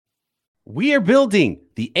We are building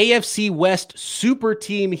the AFC West super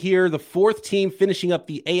team here, the fourth team finishing up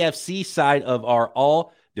the AFC side of our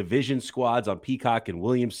all-division squads on Peacock and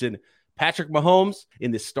Williamson. Patrick Mahomes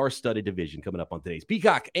in this star-studded division coming up on today's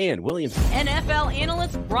Peacock and Williamson. NFL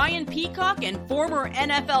analyst Brian Peacock and former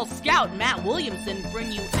NFL scout Matt Williamson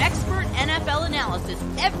bring you expert NFL analysis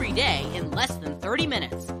every day in less than 30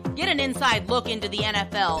 minutes. Get an inside look into the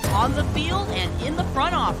NFL on the field and in the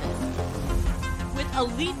front office. With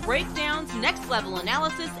elite breakdowns, next-level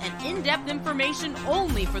analysis, and in-depth information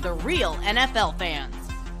only for the real NFL fans.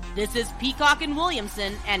 This is Peacock and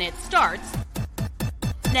Williamson, and it starts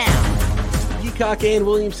now. Peacock and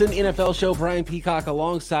Williamson NFL show. Brian Peacock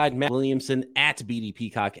alongside Matt Williamson at BD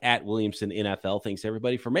Peacock at Williamson NFL. Thanks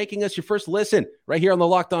everybody for making us your first listen right here on the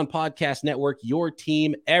Locked On Podcast Network, your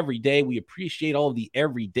team every day. We appreciate all of the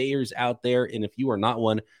everydayers out there. And if you are not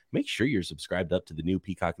one, make sure you're subscribed up to the new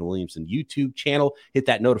Peacock and Williamson YouTube channel. Hit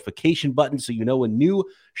that notification button so you know when new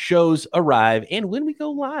shows arrive and when we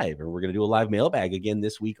go live. And we're going to do a live mailbag again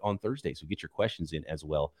this week on Thursday. So get your questions in as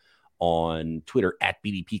well on Twitter at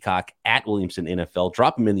BD Peacock at Williamson NFL.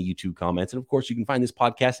 Drop them in the YouTube comments. And of course, you can find this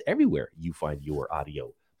podcast everywhere you find your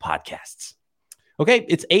audio podcasts. Okay,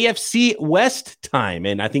 it's AFC West time.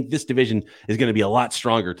 And I think this division is going to be a lot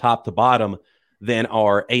stronger top to bottom than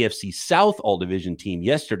our AFC South all-division team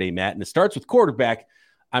yesterday, Matt. And it starts with quarterback.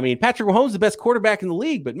 I mean, Patrick Mahomes is the best quarterback in the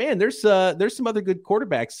league, but man, there's some other good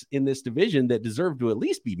quarterbacks in this division that deserve to at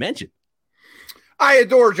least be mentioned. I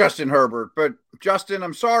adore Justin Herbert, but Justin,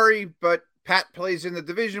 I'm sorry, but Pat plays in the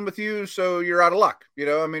division with you, so you're out of luck. You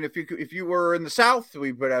know, I mean, if you were in the South,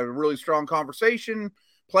 we would have a really strong conversation.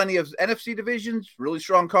 Plenty of NFC divisions, really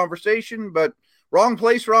strong conversation, but wrong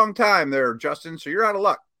place, wrong time there, Justin. So you're out of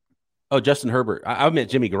luck. Oh, Justin Herbert. I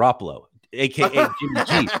meant Jimmy Garoppolo, a.k.a. Jimmy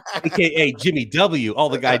G, a.k.a. Jimmy W. All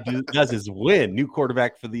the guy does is win. New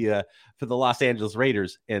quarterback for the Los Angeles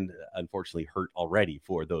Raiders, and unfortunately hurt already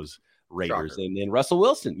for those Raiders. Shocker. And then Russell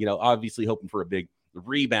Wilson, you know, obviously hoping for a big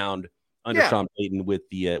rebound under Sean Payton with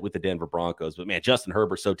the Denver Broncos. But man, Justin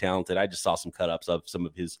Herbert's so talented. I just saw some cut-ups of some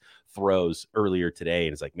of his throws earlier today,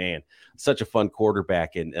 and it's like, man, such a fun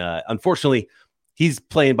quarterback. And unfortunately, he's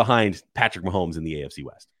playing behind Patrick Mahomes in the AFC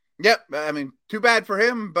West. Yep. I mean, too bad for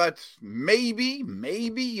him, but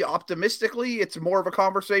maybe optimistically, it's more of a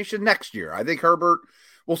conversation next year. I think Herbert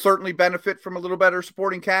will certainly benefit from a little better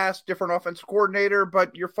supporting cast, different offensive coordinator,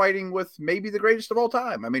 but you're fighting with maybe the greatest of all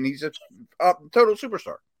time. I mean, he's a total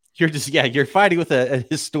superstar. You're fighting with a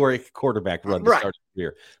historic quarterback run to start the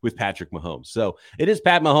year with Patrick Mahomes. So it is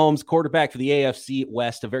Pat Mahomes, quarterback for the AFC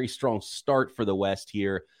West, a very strong start for the West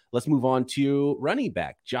here. Let's move on to running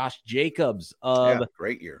back Josh Jacobs of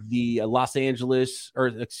great year. The Las Vegas.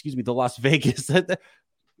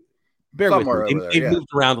 Bear Somewhere with me. They've moved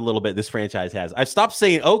around a little bit. This franchise has. I've stopped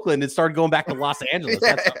saying Oakland and started going back to Los Angeles.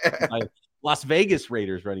 That's my Las Vegas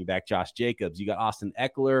Raiders running back Josh Jacobs. You got Austin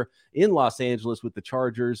Eckler in Los Angeles with the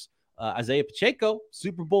Chargers. Isaiah Pacheco,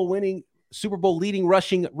 Super Bowl leading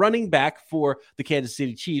rushing running back for the Kansas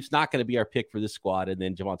City Chiefs. Not going to be our pick for this squad. And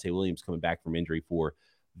then Javonte Williams coming back from injury for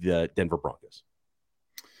the Denver Broncos.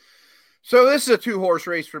 So this is a two-horse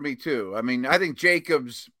race for me too. I mean, I think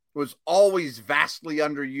Jacobs was always vastly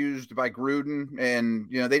underused by Gruden, and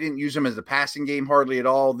you know they didn't use him as a passing game hardly at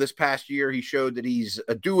all. This past year, he showed that he's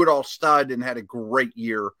a do-it-all stud and had a great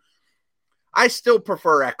year. I still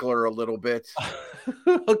prefer Eckler a little bit.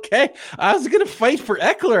 Okay, I was going to fight for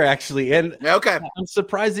Eckler actually, and okay, I'm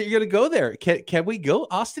surprised that you're going to go there. Can we go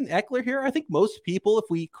Austin Eckler here? I think most people, if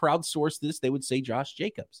we crowdsource this, they would say Josh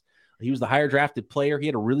Jacobs. He was the higher drafted player. He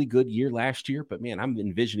had a really good year last year, but man, I'm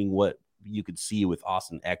envisioning what you could see with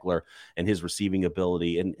Austin Eckler and his receiving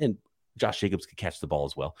ability, and Josh Jacobs could catch the ball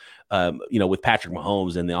as well. With Patrick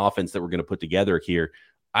Mahomes and the offense that we're going to put together here,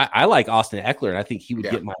 I like Austin Eckler, and I think he would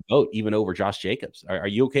get my vote even over Josh Jacobs. Are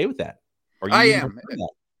you okay with that? I am.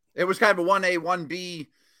 It was kind of a 1A, 1B.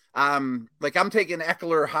 I'm taking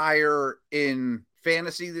Eckler higher in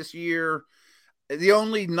fantasy this year. The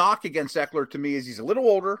only knock against Eckler to me is he's a little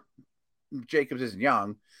older. Jacobs isn't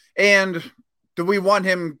young. And do we want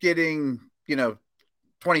him getting,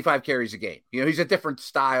 25 carries a game? He's a different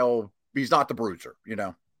style. He's not the bruiser,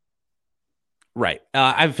 Right.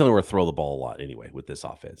 I have a feeling we're going to throw the ball a lot anyway with this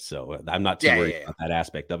offense. So I'm not too worried about that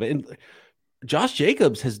aspect of it. And Josh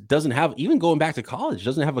Jacobs doesn't have, even going back to college,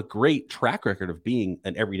 doesn't have a great track record of being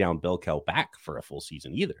an every down bell cow back for a full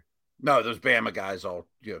season either. No, those Bama guys all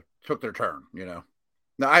took their turn, No,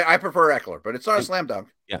 I prefer Eckler, but it's not a slam dunk.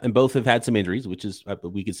 Yeah, and both have had some injuries, which is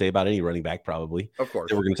we could say about any running back probably. Of course.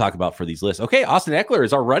 That we're going to talk about for these lists. Okay, Austin Eckler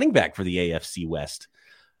is our running back for the AFC West.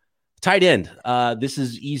 Tight end. This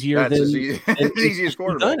is easier than the easiest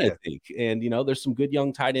quarterback, I think. And there's some good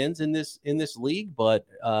young tight ends in this league, but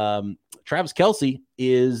Travis Kelce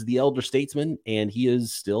is the elder statesman, and he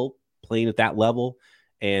is still playing at that level.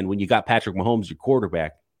 And when you got Patrick Mahomes, your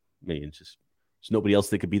quarterback, it's just there's nobody else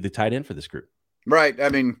that could be the tight end for this group. Right. I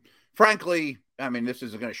mean, frankly, this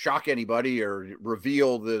isn't going to shock anybody or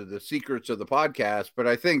reveal the secrets of the podcast, but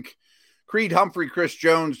I think Creed Humphrey, Chris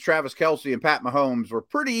Jones, Travis Kelce, and Pat Mahomes were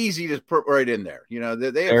pretty easy to put right in there.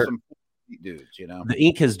 They have some dudes, The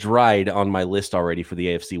ink has dried on my list already for the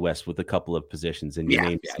AFC West with a couple of positions, and you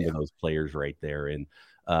named some of those players right there. And,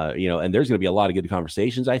 and there's going to be a lot of good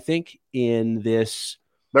conversations, I think, in this.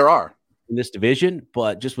 There are. In this division,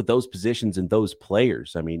 but just with those positions and those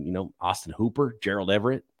players, Austin Hooper, Gerald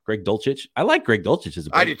Everett, Greg Dulcich. I like Greg Dulcich as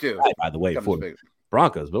a I do too, guy, by the way, for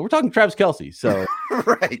Broncos, but we're talking Travis Kelce. So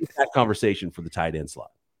right. That conversation for the tight end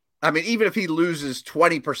slot. Even if he loses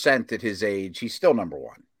 20% at his age, he's still number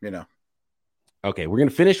one, Okay, we're going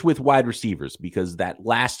to finish with wide receivers because that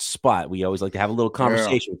last spot, we always like to have a little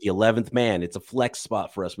conversation with the 11th man. It's a flex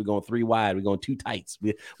spot for us. We're going 3 wide. We're going 2 tights.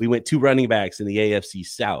 We went 2 running backs in the AFC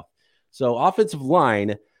South. So offensive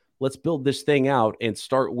line, let's build this thing out and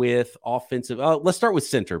start with offensive. Let's start with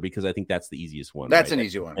center because I think that's the easiest one. That's an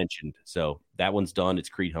easy one. Mentioned. So that one's done. It's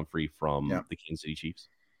Creed Humphrey from the Kansas City Chiefs.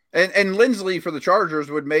 And Lindsley for the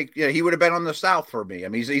Chargers would make, he would have been on the South for me.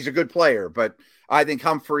 He's a good player, but I think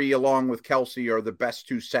Humphrey along with Kelce are the best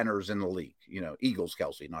 2 centers in the league. Eagles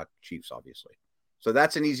Kelce, not Chiefs, obviously. So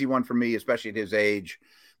that's an easy one for me, especially at his age.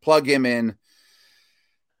 Plug him in.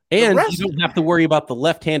 And you don't have to worry about the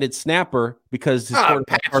left-handed snapper because his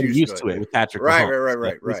quarterback's already used to it with Patrick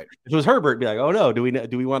Mahomes. Right. If it was Herbert, it'd be like, oh no, do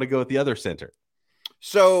we want to go with the other center?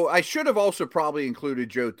 So I should have also probably included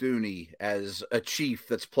Joe Thuney as a Chief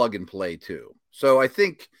that's plug and play too. So I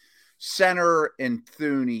think center and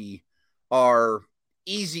Thuney are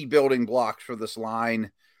easy building blocks for this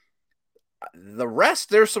line. The rest,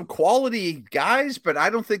 there's some quality guys, but I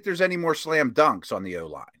don't think there's any more slam dunks on the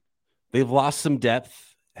O-line. They've lost some depth.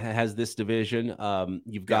 Has this division.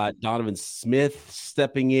 You've got Donovan Smith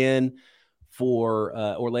stepping in for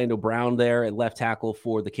Orlando Brown there at left tackle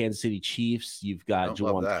for the Kansas City Chiefs. You've got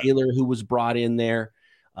Jawan Taylor, who was brought in there.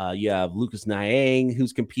 You have Lucas Niang,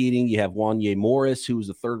 who's competing. You have Wanye Morris, who was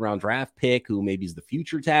a 3rd-round draft pick, who maybe is the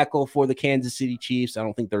future tackle for the Kansas City Chiefs. I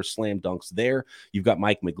don't think there's slam dunks there. You've got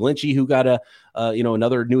Mike McGlinchey, who got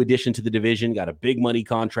another new addition to the division, got a big money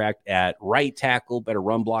contract at right tackle, better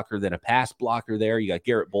run blocker than a pass blocker there. You got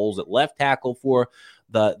Garrett Bowles at left tackle for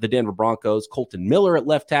the Denver Broncos, Colton Miller at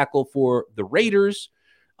left tackle for the Raiders.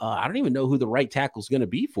 I don't even know who the right tackle is going to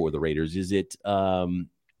be for the Raiders. Is it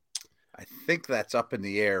I think that's up in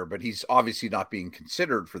the air, but he's obviously not being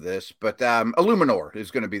considered for this. But Illuminor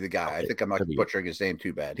is going to be the guy. Okay, I think I'm not butchering his name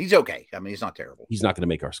too bad. He's okay. He's not terrible. He's not going to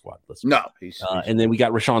make our squad. And then we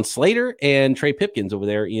got Rashawn Slater and Trey Pipkins over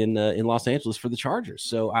there in Los Angeles for the Chargers.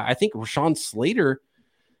 So I think Rashawn Slater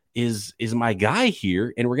is my guy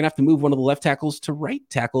here, and we're going to have to move one of the left tackles to right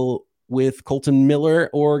tackle with Colton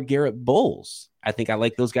Miller or Garrett Bowles. I think I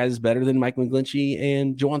like those guys better than Mike McGlinchey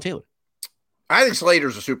and Jawan Taylor. I think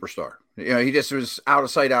Slater's a superstar. He just was out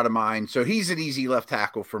of sight, out of mind. So he's an easy left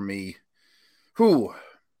tackle for me.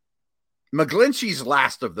 McGlinchey's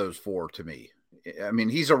last of those 4 to me.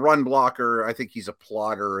 He's a run blocker. I think he's a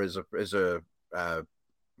plotter as a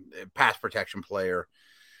pass protection player.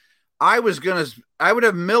 I would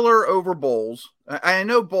have Miller over Bowles. I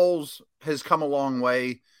know Bowles has come a long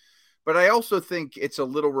way, but I also think it's a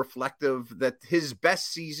little reflective that his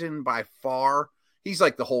best season by far, he's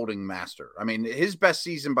like the holding master. His best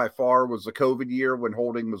season by far was the COVID year when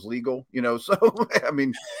holding was legal, so,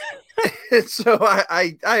 so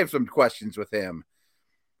I have some questions with him.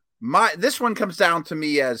 This one comes down to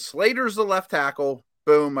me as Slater's the left tackle.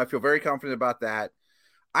 Boom. I feel very confident about that.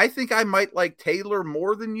 I think I might like Taylor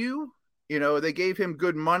more than you. They gave him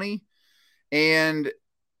good money. And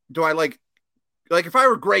do I like if I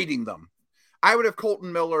were grading them, I would have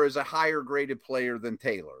Colton Miller as a higher graded player than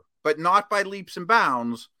Taylor, but not by leaps and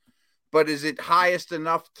bounds. But is it highest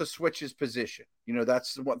enough to switch his position?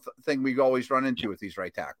 That's the one thing we always run into with these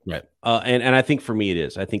right tackles. Right. And I think for me it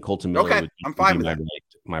is. I think Colton Miller I'm fine with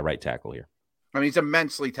my right tackle here. He's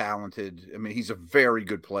immensely talented. He's a very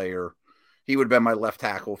good player. He would have been my left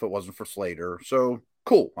tackle if it wasn't for Slater. So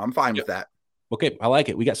cool. I'm fine with that. Okay. I like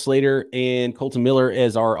it. We got Slater and Colton Miller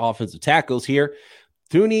as our offensive tackles here.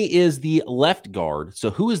 Thuney is the left guard. So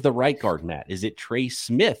who is the right guard, Matt? Is it Trey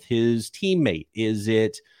Smith, his teammate? Is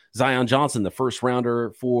it Zion Johnson, the first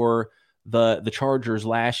rounder for the Chargers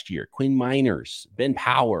last year? Quinn Miners, Ben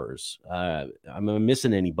Powers. I'm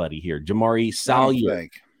missing anybody here. Jamari Salyer.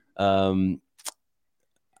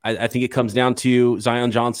 I think it comes down to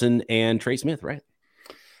Zion Johnson and Trey Smith, right?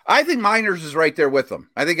 I think Miners is right there with them.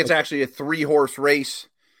 I think it's actually a 3-horse race.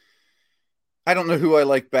 I don't know who I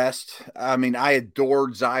like best. I mean, I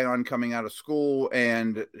adored Zion coming out of school,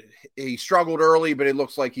 and he struggled early, but it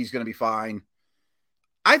looks like he's going to be fine.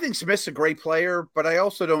 I think Smith's a great player, but I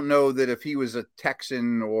also don't know that if he was a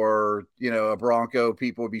Texan or, a Bronco,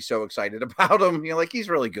 people would be so excited about him. He's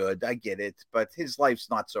really good. I get it, but his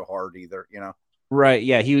life's not so hard either, Right.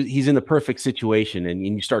 Yeah. He's in the perfect situation. And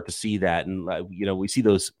you start to see that. And,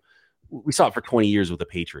 we saw it for 20 years with the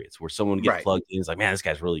Patriots where someone would get plugged in. It's like, man, this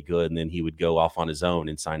guy's really good. And then he would go off on his own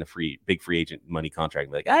and sign a big free agent money contract.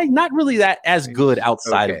 And be like, not really that as good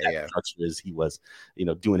outside of that structure as he was,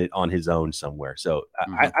 doing it on his own somewhere. So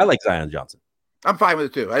I like Zion Johnson. I'm fine with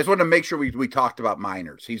it too. I just wanted to make sure we talked about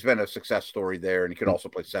Miners. He's been a success story there, and he could also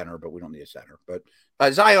play center, but we don't need a center. But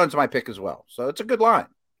Zion's my pick as well. So it's a good line.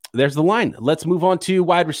 There's the line. Let's move on to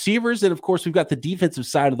wide receivers. And, of course, we've got the defensive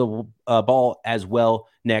side of the ball as well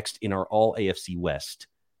next in our All-AFC West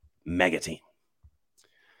mega team.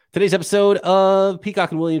 Today's episode of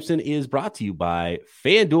Peacock and Williamson is brought to you by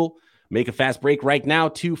FanDuel. Make a fast break right now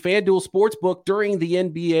to FanDuel Sportsbook during the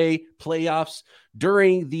NBA playoffs,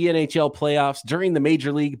 during the NHL playoffs, during the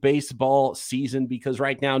Major League Baseball season, because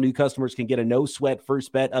right now new customers can get a no-sweat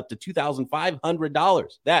first bet up to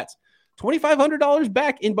 $2,500. That's $2,500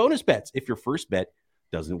 back in bonus bets if your first bet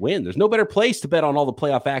doesn't win. There's no better place to bet on all the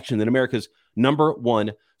playoff action than America's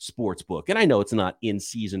 #1 sports book. And I know it's not in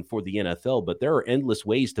season for the NFL, but there are endless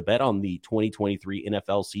ways to bet on the 2023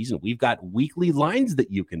 NFL season. We've got weekly lines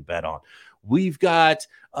that you can bet on. We've got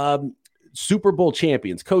Super Bowl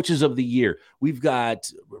champions, coaches of the year. We've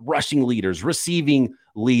got rushing leaders, receiving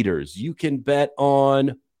leaders. You can bet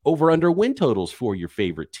on over-under win totals for your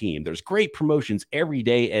favorite team. There's great promotions every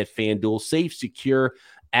day at FanDuel. Safe, secure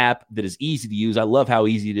app that is easy to use. I love how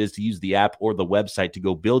easy it is to use the app or the website to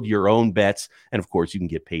go build your own bets. And, of course, you can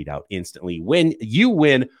get paid out instantly. When you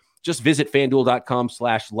win, just visit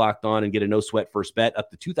FanDuel.com/lockedon and get a no-sweat first bet up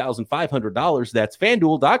to $2,500. That's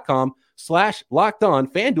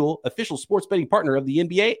FanDuel.com/lockedon. FanDuel, official sports betting partner of the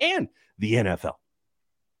NBA and the NFL.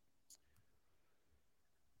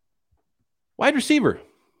 Wide receiver.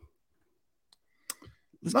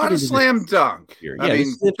 Not a slam dunk. I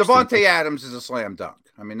mean, Davante Adams is a slam dunk.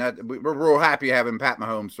 I mean, we're real happy having Pat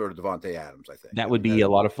Mahomes sort of Davante Adams, I think. That would be a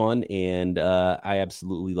lot of fun, and I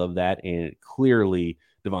absolutely love that. And clearly,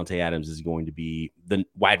 Davante Adams is going to be the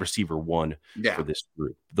wide receiver 1 for this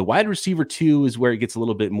group. The wide receiver 2 is where it gets a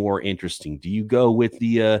little bit more interesting. Do you go with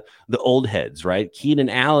the old heads, right? Keenan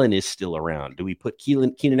Allen is still around. Do we put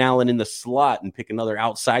Keenan Allen in the slot and pick another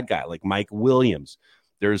outside guy like Mike Williams?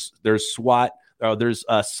 There's slot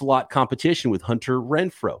competition with Hunter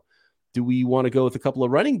Renfrow. Do we want to go with a couple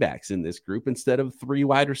of running backs in this group instead of 3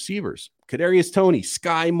 wide receivers? Kadarius Toney,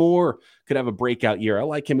 Sky Moore could have a breakout year. I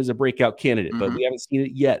like him as a breakout candidate, but we haven't seen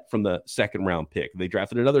it yet from the second-round pick. They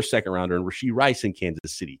drafted another second-rounder in Rashee Rice in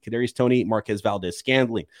Kansas City. Kadarius Toney, Marquez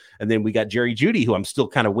Valdez-Scantling. And then we got Jerry Jeudy, who I'm still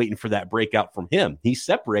kind of waiting for that breakout from him. He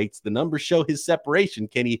separates. The numbers show his separation.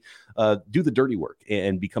 Can he do the dirty work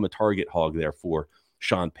and become a target hog there for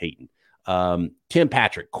Sean Payton? Tim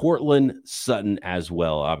Patrick, Cortland Sutton as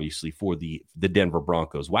well, obviously, for the Denver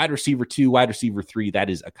Broncos. Wide receiver 2, wide receiver 3, that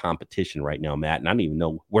is a competition right now, Matt, and I don't even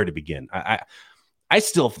know where to begin. I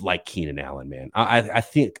still like Keenan Allen, man. I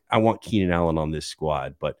think I want Keenan Allen on this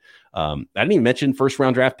squad, but I didn't even mention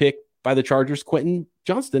first-round draft pick by the Chargers, Quentin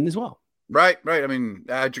Johnston as well. Right. I mean,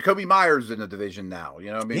 Jacoby Myers in the division now,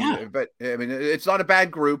 but I mean, it's not a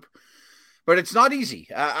bad group. But it's not easy.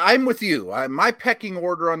 I'm with you. My pecking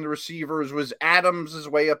order on the receivers was Adams is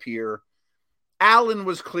way up here. Allen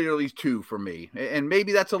was clearly 2 for me. And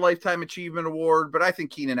maybe that's a Lifetime Achievement Award, but I think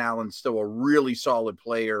Keenan Allen's still a really solid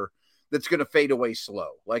player that's going to fade away slow.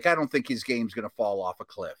 Like, I don't think his game's going to fall off a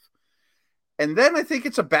cliff. And then I think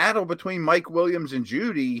it's a battle between Mike Williams and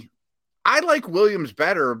Jeudy. I like Williams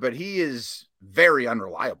better, but he is very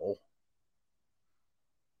unreliable.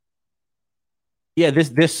 Yeah,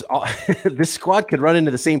 this squad could run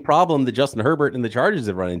into the same problem that Justin Herbert and the Chargers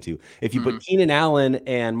have run into. If you put Keenan Allen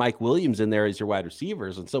and Mike Williams in there as your wide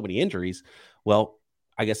receivers and so many injuries, well,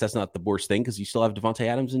 I guess that's not the worst thing because you still have Davante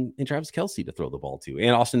Adams and Travis Kelce to throw the ball to,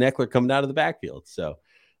 and Austin Eckler coming out of the backfield. So,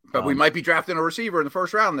 but we might be drafting a receiver in the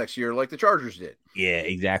first round next year, like the Chargers did. Yeah,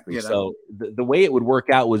 exactly. So the way it would work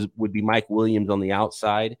out would be Mike Williams on the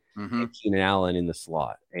outside and Keenan Allen in the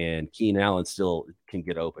slot, and Keenan Allen still can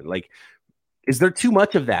get open. Like, is there too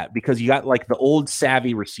much of that because you got like the old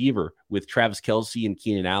savvy receiver with Travis Kelce and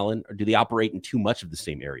Keenan Allen, or do they operate in too much of the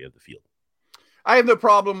same area of the field? I have no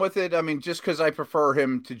problem with it. I mean, just because I prefer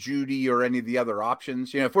him to Judy or any of the other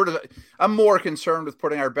options. You know, I'm more concerned with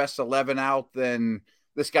putting our best 11 out than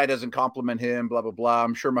this guy doesn't compliment him, blah, blah, blah.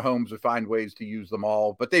 I'm sure Mahomes would find ways to use them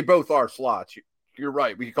all, but they both are slots. You're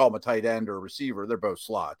right. We could call them a tight end or a receiver. They're both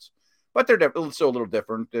slots, but they're still a little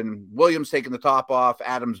different. And Williams taking the top off,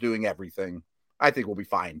 Adams doing everything. I think we'll be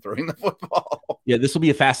fine throwing the football. Yeah, this will be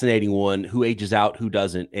a fascinating one. Who ages out, who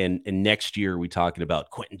doesn't. And next year, we're talking about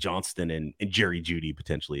Quentin Johnston and Jerry Jeudy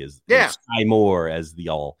potentially as Sky Moore as the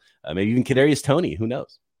all. Maybe even Kadarius Toney. Who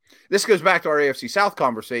knows? This goes back to our AFC South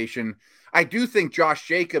conversation. I do think Josh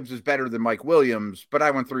Jacobs is better than Mike Williams, but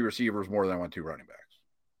I went 3 receivers more than I went 2 running backs.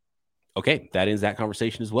 Okay, that ends that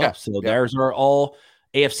conversation as well. Yeah, so there's our all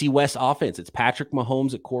AFC West offense. It's Patrick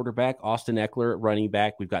Mahomes at quarterback, Austin Eckler at running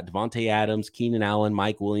back. We've got Devontae Adams, Keenan Allen,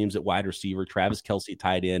 Mike Williams at wide receiver, Travis Kelce at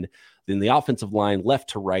tight end. Then the offensive line left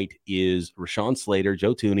to right is Rashawn Slater,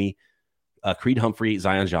 Joe Thuney, Creed Humphrey,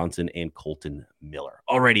 Zion Johnson, and Colton Miller.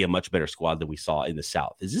 Already a much better squad than we saw in the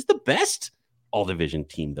South. Is this the best all-division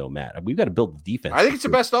team, though, Matt? We've got to build the defense. I think it's the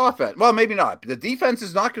best offense. Well, maybe not. The defense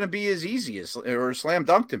is not going to be as easy as or a slam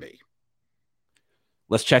dunk to me.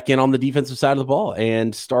 Let's check in on the defensive side of the ball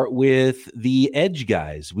and start with the edge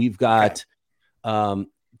guys. We've got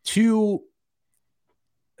two.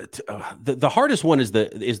 The hardest one is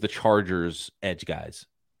the Chargers edge guys.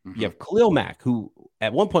 Mm-hmm. You have Khalil Mack, who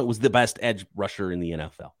at one point was the best edge rusher in the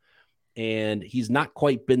NFL, and he's not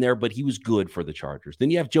quite been there, but he was good for the Chargers.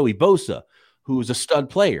 Then you have Joey Bosa, who is a stud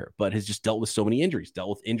player, but has just dealt with so many injuries. Dealt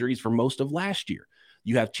with injuries for most of last year.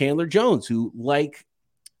 You have Chandler Jones, who like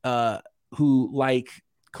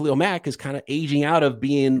Khalil Mack is kind of aging out of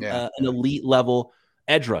being an elite level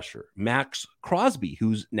edge rusher. Max Crosby,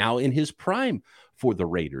 who's now in his prime for the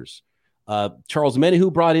Raiders. Charles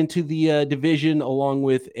Menahu brought into the division along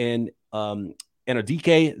with Anodike,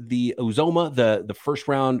 the Uzoma,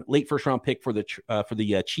 the late first round pick for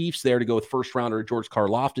the Chiefs there to go with first rounder George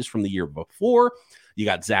Karlaftis from the year before. You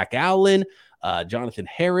got Zach Allen, Jonathan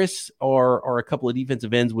Harris are a couple of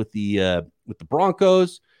defensive ends with the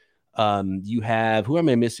Broncos. You have, who am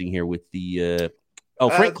I missing here with the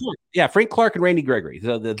Frank Clark? Yeah, Frank Clark and Randy Gregory.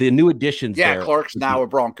 So the new additions. Yeah, there. Clark's now a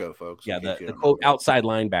Bronco, folks. Yeah, the quote outside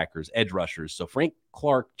linebackers, edge rushers. So Frank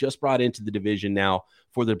Clark just brought into the division now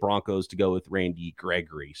for the Broncos to go with Randy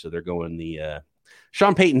Gregory. So they're going the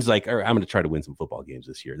Sean Payton's like, I'm going to try to win some football games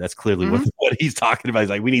this year. That's clearly what he's talking about. He's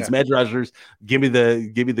like, we need some edge rushers. Give me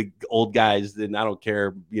the old guys. Then I don't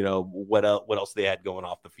care, what else they had going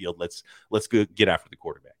off the field. Let's go get after the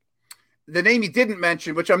quarterback. The name he didn't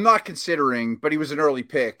mention, which I'm not considering, but he was an early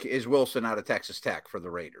pick, is Wilson out of Texas Tech for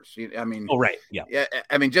the Raiders. I mean, yeah.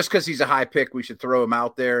 I mean, just because he's a high pick, we should throw him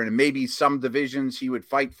out there, and maybe some divisions he would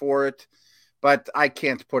fight for it, but I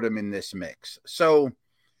can't put him in this mix. So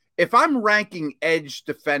if I'm ranking edge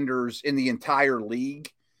defenders in the entire league,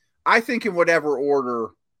 I think in whatever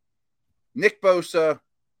order, Nick Bosa,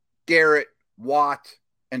 Garrett, Watt,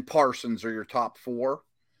 and Parsons are your top 4.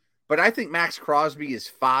 But I think Max Crosby is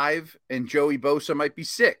 5 and Joey Bosa might be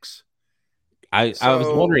 6. I was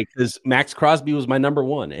wondering because Max Crosby was my number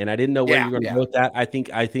 1, and I didn't know where you were going to go with that. I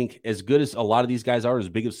think as good as a lot of these guys are, as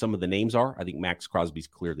big as some of the names are, I think Max Crosby's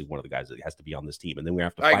clearly one of the guys that has to be on this team. And then we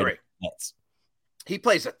have to fight. I agree. He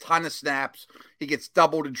plays a ton of snaps. He gets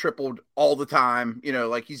doubled and tripled all the time.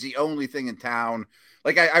 Like he's the only thing in town.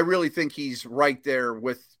 Like I really think he's right there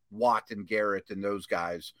with Watt and Garrett and those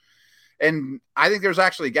guys. And I think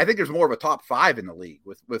there's more of a top 5 in the league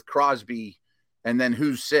with Crosby and then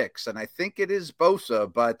who's 6. And I think it is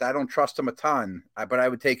Bosa, but I don't trust him a ton. But I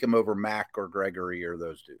would take him over Mack or Gregory or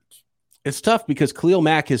those dudes. It's tough because Khalil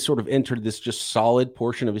Mack has sort of entered this just solid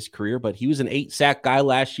portion of his career, but he was an 8-sack guy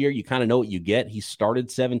last year. You kind of know what you get. He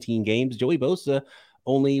started 17 games. Joey Bosa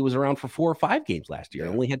only was around for 4 or 5 games last year.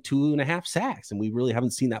 Only had 2.5 sacks, and we really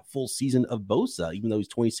haven't seen that full season of Bosa, even though he's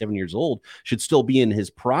 27 years old, should still be in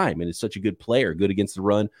his prime and is such a good player, good against the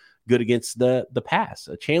run, good against the pass.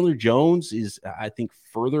 Chandler Jones is, I think,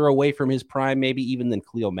 further away from his prime maybe even than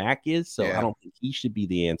Khalil Mack is, so I don't think he should be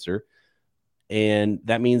the answer. And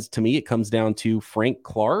that means, to me, it comes down to Frank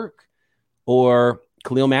Clark or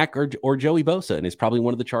Khalil Mack or Joey Bosa, and it's probably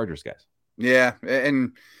one of the Chargers guys. Yeah,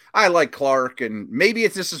 and I like Clark, and maybe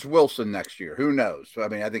this is Wilson next year. Who knows? I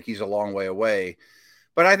mean, I think he's a long way away.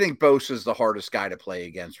 But I think Bosa is the hardest guy to play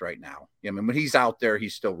against right now. I mean, when he's out there,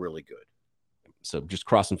 he's still really good. So just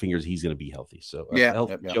crossing fingers he's going to be healthy. So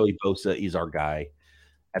Joey Bosa is our guy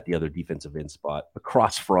at the other defensive end spot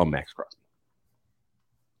across from Max Crosby.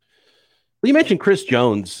 Well, you mentioned Chris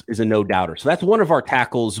Jones is a no-doubter. So that's one of our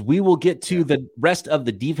tackles. We will get to the rest of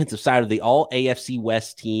the defensive side of the All-AFC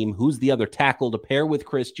West team. Who's the other tackle to pair with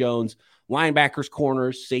Chris Jones linebackers,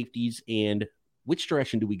 corners, safeties, and which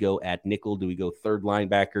direction do we go at nickel? Do we go third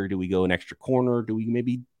linebacker? Do we go an extra corner? Do we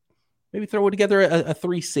maybe throw together a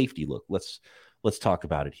 3 safety look? Let's talk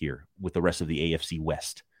about it here with the rest of the AFC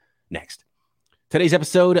West next. Today's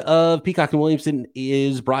episode of Peacock and Williamson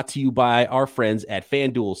is brought to you by our friends at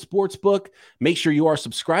FanDuel Sportsbook. Make sure you are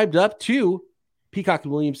subscribed up to Peacock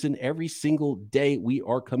and Williamson every single day. We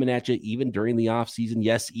are coming at you even during the offseason.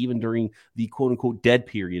 Yes, even during the quote-unquote dead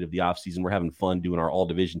period of the offseason. We're having fun doing our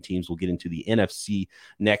all-division teams. We'll get into the NFC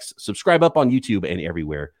next. Subscribe up on YouTube and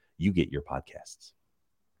everywhere you get your podcasts.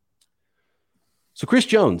 So Chris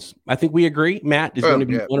Jones, I think we agree, Matt, is going to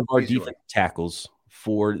be one of our defensive tackles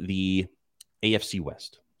for the AFC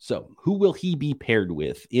West. So who will he be paired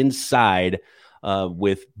with inside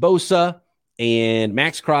with Bosa and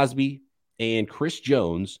Max Crosby and Chris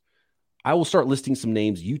Jones? I will start listing some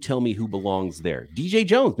names. You tell me who belongs there. DJ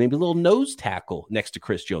Jones, maybe a little nose tackle next to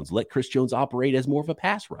Chris Jones. Let Chris Jones operate as more of a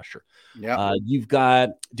pass rusher. Yeah. You've got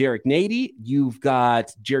Derek Nady. You've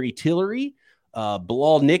got Jerry Tillery,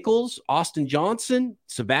 Bilal Nichols, Austin Johnson,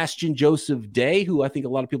 Sebastian Joseph Day, who I think a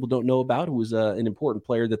lot of people don't know about, who was an important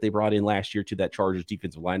player that they brought in last year to that Chargers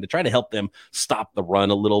defensive line to try to help them stop the run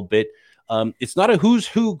a little bit. It's not a who's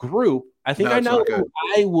who group. I think I know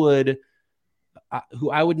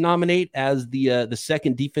who I would nominate as the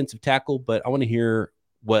second defensive tackle, but I want to hear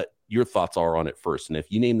what your thoughts are on it first. And if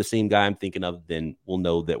you name the same guy I'm thinking of, then we'll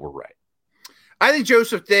know that we're right. I think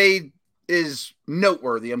Joseph Day is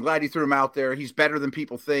noteworthy. I'm glad he threw him out there. He's better than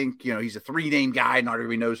people think. You know, he's a 3-name guy. Not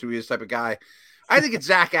everybody knows who he is type of guy. I think it's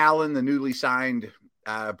Zach Allen, the newly signed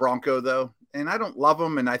Bronco, though. And I don't love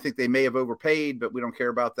him, and I think they may have overpaid, but we don't care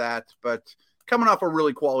about that. But coming off a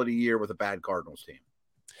really quality year with a bad Cardinals team.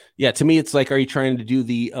 Yeah, to me, it's like, are you trying to do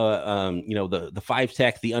the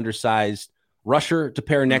 5-tech, the undersized rusher to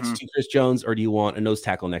pair next to Chris Jones, or do you want a nose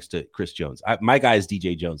tackle next to Chris Jones? My guy is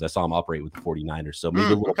DJ Jones. I saw him operate with the 49ers, so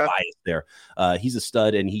maybe a little bias there. He's a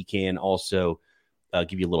stud, and he can also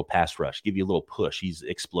give you a little pass rush, give you a little push. He's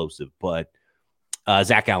explosive, but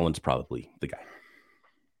Zach Allen's probably the guy.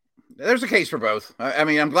 There's a case for both. I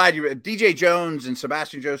mean, I'm glad DJ Jones and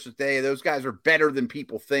Sebastian Joseph Day, those guys are better than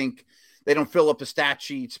people think. They don't fill up the stat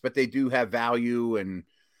sheets, but they do have value. And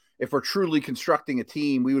if we're truly constructing a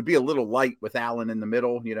team, we would be a little light with Allen in the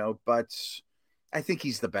middle, but I think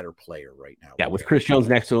he's the better player right now. Yeah, with Chris Jones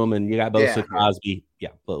next to him, and you got Bosa, Crosby. Yeah,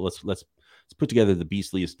 but let's put together the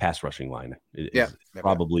beastliest pass rushing line. It's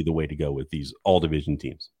probably the way to go with these all-division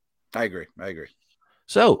teams. I agree.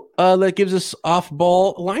 So that gives us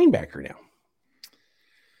off-ball linebacker now.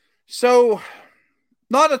 So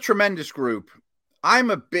not a tremendous group.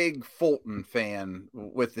 I'm a big Fulton fan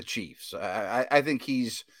with the Chiefs. I think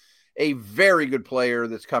he's a very good player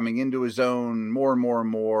that's coming into his own more and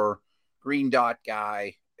more. Green dot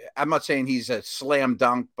guy. I'm not saying he's a slam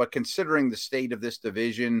dunk, but considering the state of this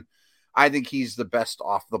division, I think he's the best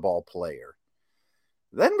off the ball player.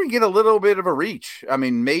 Then we get a little bit of a reach. I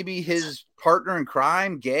mean, maybe his partner in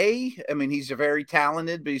crime, Gay. I mean, he's a very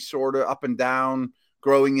talented, but he's sort of up and down,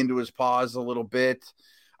 growing into his paws a little bit.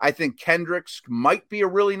 I think Kendricks might be a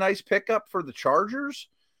really nice pickup for the Chargers,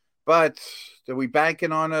 but are we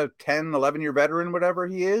banking on a 10, 11-year veteran, whatever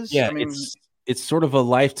he is? Yeah, I mean, it's sort of a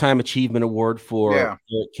lifetime achievement award for Eric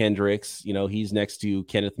Kendricks. He's next to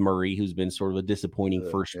Kenneth Murray, who's been sort of a disappointing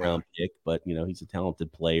first-round pick, but, he's a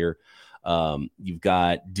talented player. You've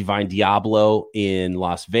got Divine Diablo in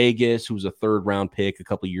Las Vegas, who was a third-round pick a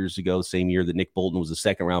couple of years ago, same year that Nick Bolton was a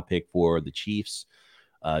second-round pick for the Chiefs.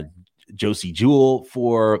 Josie Jewell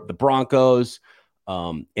for the Broncos,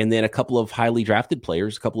 and then a couple of highly drafted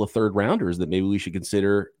players, a couple of third rounders that maybe we should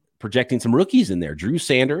consider projecting some rookies in there. Drew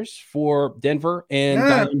Sanders for Denver and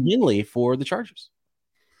Diane Henley for the Chargers.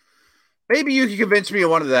 Maybe you can convince me of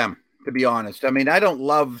one of them, to be honest. I mean, I don't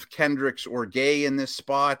love Kendricks or Gay in this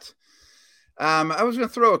spot. I was going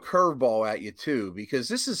to throw a curveball at you too, because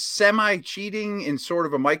this is semi-cheating in sort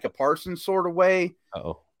of a Micah Parsons sort of way.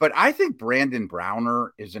 Uh-oh. But I think Brandon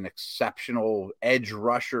Browner is an exceptional edge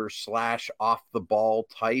rusher / off the ball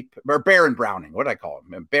type, or Baron Browning. What did I call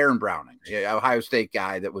him? Baron Browning, Ohio State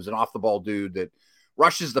guy that was an off the ball dude that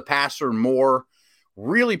rushes the passer more,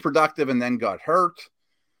 really productive, and then got hurt.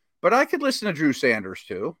 But I could listen to Drew Sanders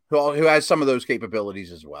too, who has some of those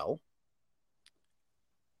capabilities as well.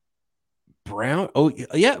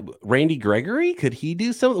 Randy Gregory, could he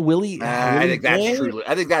do something? I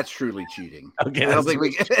think that's truly cheating. Okay, I don't think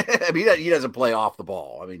we I mean, he doesn't play off the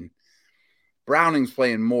ball. I mean, Browning's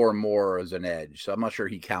playing more and more as an edge, so I'm not sure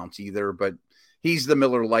he counts either, but he's the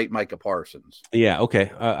Miller Lite Micah Parsons. Yeah,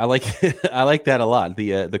 okay. I like I like that a lot.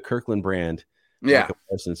 The Kirkland brand Yeah.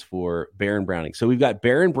 Comparisons for Baron Browning. So we've got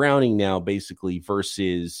Baron Browning now basically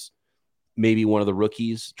versus maybe one of the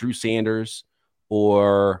rookies, Drew Sanders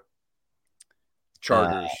or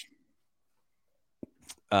Chargers.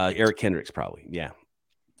 Eric Kendricks probably. Yeah.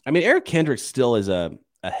 I mean, Eric Kendricks still is a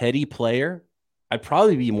heady player. I'd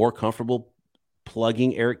probably be more comfortable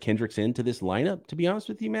plugging Eric Kendricks into this lineup, to be honest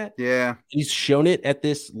with you, Matt. Yeah. He's shown it at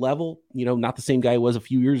this level, not the same guy he was a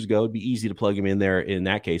few years ago. It'd be easy to plug him in there in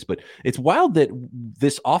that case. But it's wild that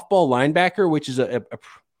this off-ball linebacker, which is the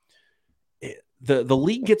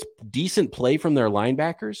league gets decent play from their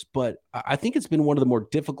linebackers, but I think it's been one of the more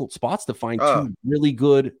difficult spots to find two really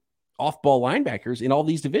good off-ball linebackers in all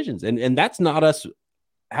these divisions. And that's not us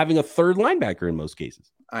having a third linebacker in most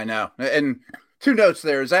cases. I know. And two notes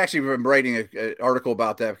there is actually been writing an article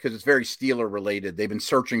about that because it's very Steeler related. They've been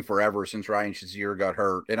searching forever since Ryan Shazier got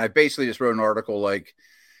hurt. And I basically just wrote an article like,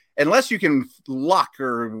 unless you can luck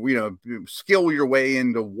or, skill your way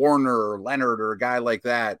into Warner or Leonard or a guy like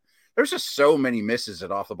that, there's just so many misses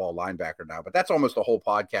at off the ball linebacker now, but that's almost a whole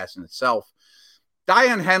podcast in itself.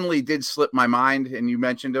 Dion Henley did slip my mind, and you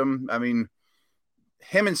mentioned him. I mean,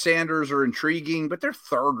 him and Sanders are intriguing, but they're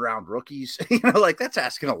third round rookies. That's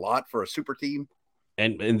asking a lot for a super team.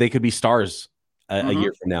 And they could be stars a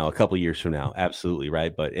year from now, a couple of years from now. Absolutely.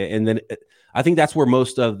 Right. But, and then I think that's where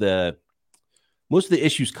most of the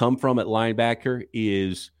issues come from at linebacker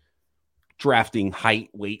is drafting height,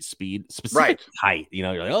 weight, speed, specific height.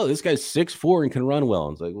 You're like, oh, this guy's 6'4" and can run well.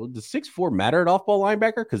 And it's like, well, does 6'4" matter at off-ball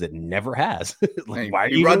linebacker? Because it never has. Why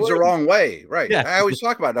he runs the wrong way, right? Yeah. I always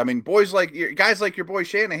talk about it. I mean, guys like your boy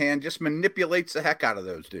Shanahan just manipulates the heck out of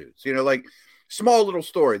those dudes. Small little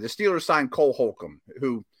story. The Steelers signed Cole Holcomb,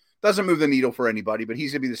 who doesn't move the needle for anybody, but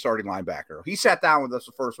he's going to be the starting linebacker. He sat down with us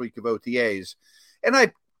the first week of OTAs,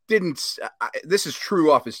 and this is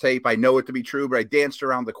true off his tape. I know it to be true, but I danced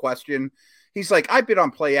around the question. He's like, I've been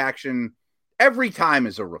on play action every time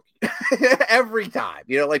as a rookie. Every time.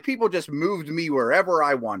 People just moved me wherever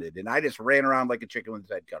I wanted, and I just ran around like a chicken with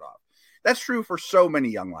his head cut off. That's true for so many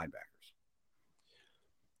young linebackers.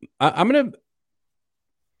 I'm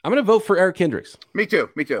gonna vote for Eric Kendricks. Me too.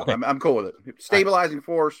 Okay. I'm cool with it. Stabilizing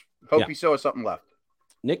force. Hope he still has something left.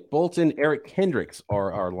 Nick Bolton, Eric Kendricks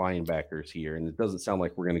are our linebackers here, and it doesn't sound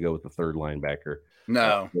like we're going to go with the third linebacker.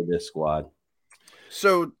 No, for this squad.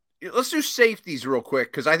 So let's do safeties real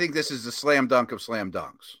quick because I think this is the slam dunk of slam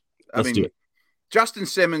dunks. Let's do it. Justin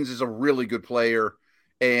Simmons is a really good player,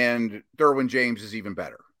 and Derwin James is even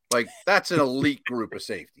better. That's an elite group of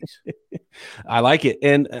safeties. I like it,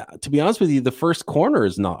 and to be honest with you, the first corner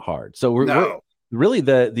is not hard. So we're really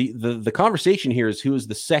the conversation here is who is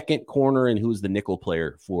the second corner and who is the nickel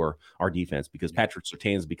player for our defense, because Patrick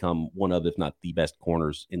Surtain has become one of, if not the best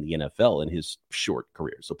corners in the NFL in his short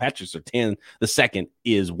career. So Patrick Surtain, the second,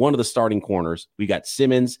 is one of the starting corners. We got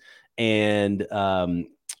Simmons and who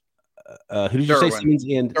did you say? Simmons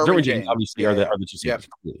and Derwin James obviously are the two safeties.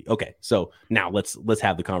 Yep. Okay, so now let's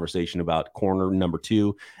have the conversation about corner number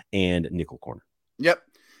 2 and nickel corner. Yep.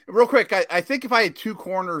 Real quick, I think if I had two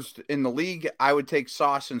corners in the league, I would take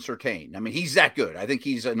Sauce and Surtain. I mean, he's that good. I think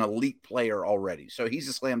he's an elite player already. So he's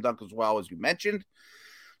a slam dunk as well, as you mentioned.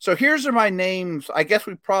 So here's my names. I guess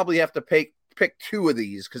we probably have to pick two of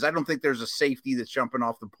these because I don't think there's a safety that's jumping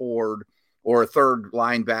off the board or a third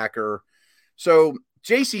linebacker. So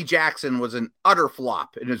J.C. Jackson was an utter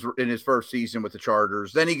flop in his first season with the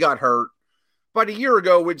Chargers. Then he got hurt. But a year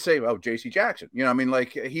ago, we'd say, oh, J.C. Jackson.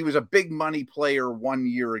 He was a big money player 1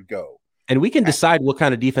 year ago. And we can decide what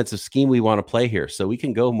kind of defensive scheme we want to play here. So we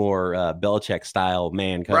can go more Belichick style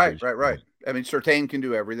man coverage. Right. I mean, Surtain can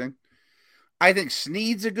do everything. I think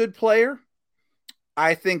Snead's a good player.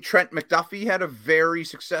 I think Trent McDuffie had a very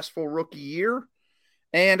successful rookie year.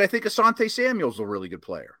 And I think Asante Samuel's a really good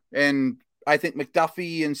player. And I think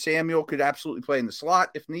McDuffie and Samuel could absolutely play in the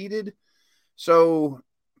slot if needed. So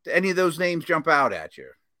any of those names jump out at you?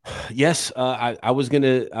 Yes, I was going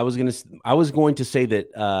to say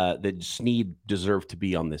that Snead deserved to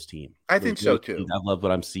be on this team. I think so too. I love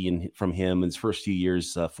what I'm seeing from him in his first few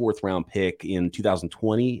years. 4th round pick in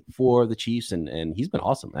 2020 for the Chiefs, and he's been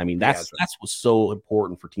awesome. I mean, that's what's so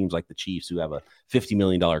important for teams like the Chiefs who have a $50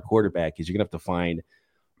 million quarterback, is you're gonna have to find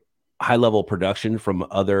high level production from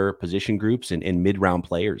other position groups and mid round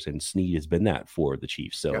players, and Snead has been that for the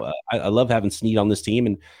Chiefs. So I love having Snead on this team,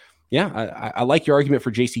 and I like your argument for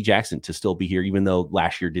J.C. Jackson to still be here, even though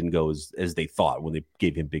last year didn't go as they thought when they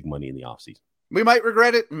gave him big money in the offseason. We might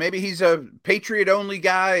regret it. Maybe he's a Patriot only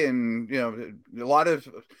guy, and a lot of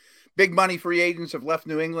big money free agents have left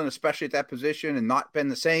New England, especially at that position, and not been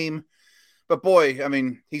the same. But boy, I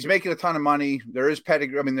mean, he's making a ton of money. There is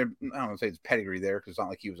pedigree. I mean, I don't want to say it's pedigree there because it's not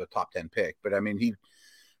like he was a top 10 pick. But I mean, he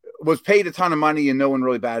was paid a ton of money and no one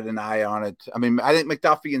really batted an eye on it. I mean, I think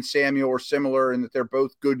McDuffie and Samuel are similar in that they're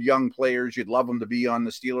both good young players. You'd love them to be on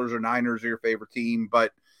the Steelers or Niners or your favorite team.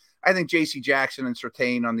 But I think J.C. Jackson and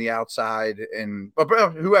Surtain on the outside but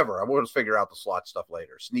whoever. We'll just figure out the slot stuff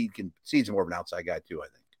later. Sneed's more of an outside guy too, I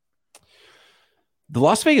think. The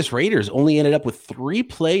Las Vegas Raiders only ended up with 3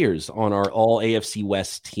 players on our All-AFC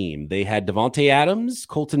West team. They had Devontae Adams,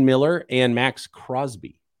 Colton Miller, and Max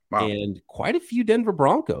Crosby. Wow. And quite a few Denver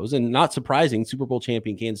Broncos, and not surprising, Super Bowl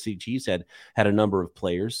champion Kansas City Chiefs had a number of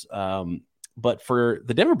players. But for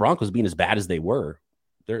the Denver Broncos being as bad as they were,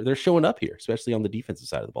 they're showing up here, especially on the defensive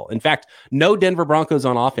side of the ball. In fact, no Denver Broncos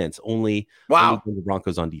on offense, only Denver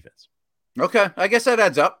Broncos on defense. Okay, I guess that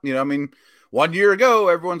adds up. I mean, 1 year ago,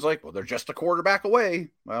 everyone's like, well, they're just a quarterback away.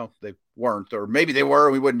 Well, they weren't, or maybe they were,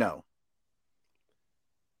 and we wouldn't know.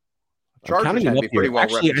 Chargers had to be pretty well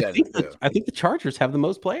represented. I think the Chargers have the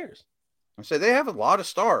most players. I say they have a lot of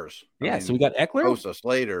stars. Yeah, so we got Eckler, Bosa,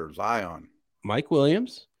 Slater, Zion, Mike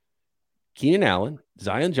Williams, Keenan Allen,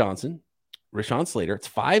 Zion Johnson, Rashawn Slater. It's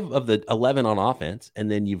 5 of the 11 on offense,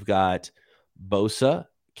 and then you've got Bosa,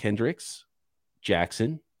 Kendricks,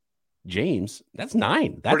 Jackson, James. That's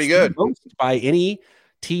 9. That's pretty good by any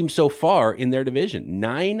team so far in their division.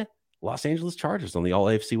 9 Los Angeles Chargers on the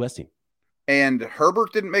All-AFC West team. And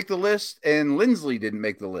Herbert didn't make the list, and Lindsley didn't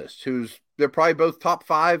make the list. They're probably both top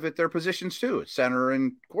 5 at their positions too, at center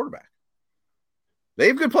and quarterback. They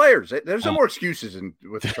have good players. There's no more excuses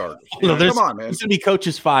with the Chargers. Come on, man. There's going to be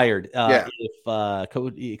coaches fired. If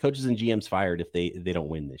coaches and GMs fired if they don't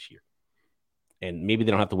win this year. And maybe they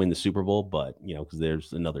don't have to win the Super Bowl, but because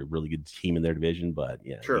there's another really good team in their division. But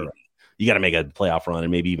yeah, sure, you got to make a playoff run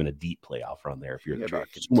and maybe even a deep playoff run there if you're the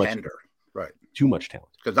Chargers. Too much talent.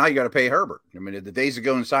 Because now you got to pay Herbert. I mean, the days of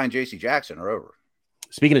going and sign J.C. Jackson are over.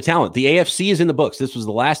 Speaking of talent, the AFC is in the books. This was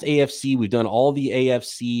the last AFC. We've done all the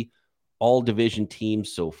AFC, all division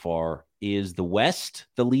teams so far. Is the West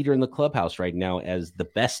the leader in the clubhouse right now as the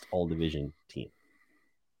best all division team?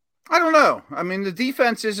 I don't know. I mean, the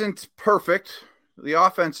defense isn't perfect. The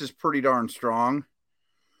offense is pretty darn strong.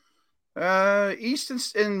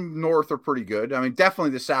 East and North are pretty good. I mean,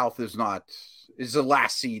 definitely the South is the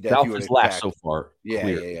last seed. South is last so far.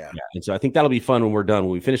 Yeah. And so I think that'll be fun when we're done.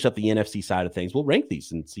 When we finish up the NFC side of things, we'll rank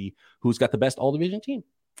these and see who's got the best all division team.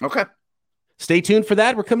 Okay. Stay tuned for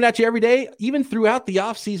that. We're coming at you every day, even throughout the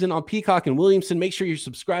offseason on Peacock and Williamson. Make sure you're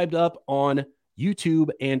subscribed up on YouTube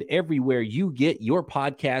and everywhere you get your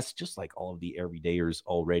podcasts, just like all of the everydayers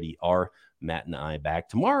already are. Matt and I back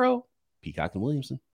tomorrow. Peacock and Williamson.